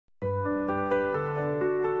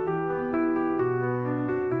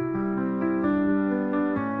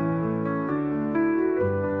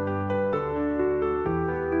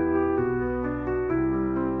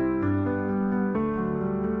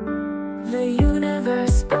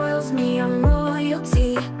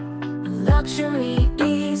luxury,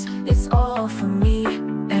 ease, it's all for me.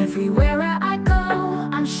 Everywhere I go,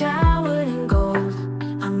 I'm showered in gold.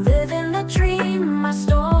 I'm living the dream, my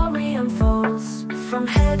story unfolds. From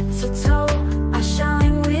head to toe, I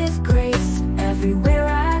shine with grace. Everywhere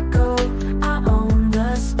I go, I own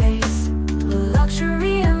the space.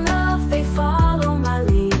 Luxury and love, they follow my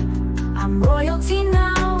lead. I'm royalty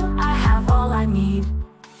now, I have all I need.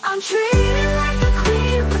 I'm treated like a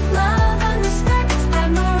queen with love and respect.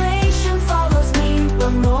 Admiration follows me,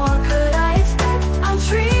 what more could I expect? I'm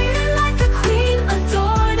treated like a queen,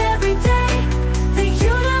 adored every day. The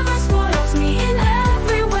universe spoils me in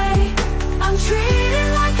every way. I'm treated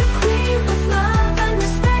like a queen with love and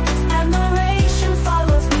respect. Admiration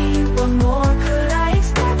follows me, what more could I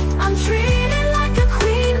expect? I'm treated like a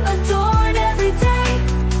queen, adored every day.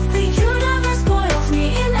 The universe spoils me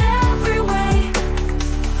in every way.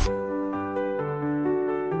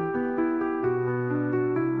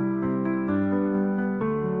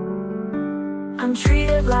 I'm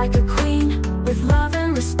treated like a queen, with love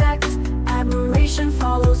and respect.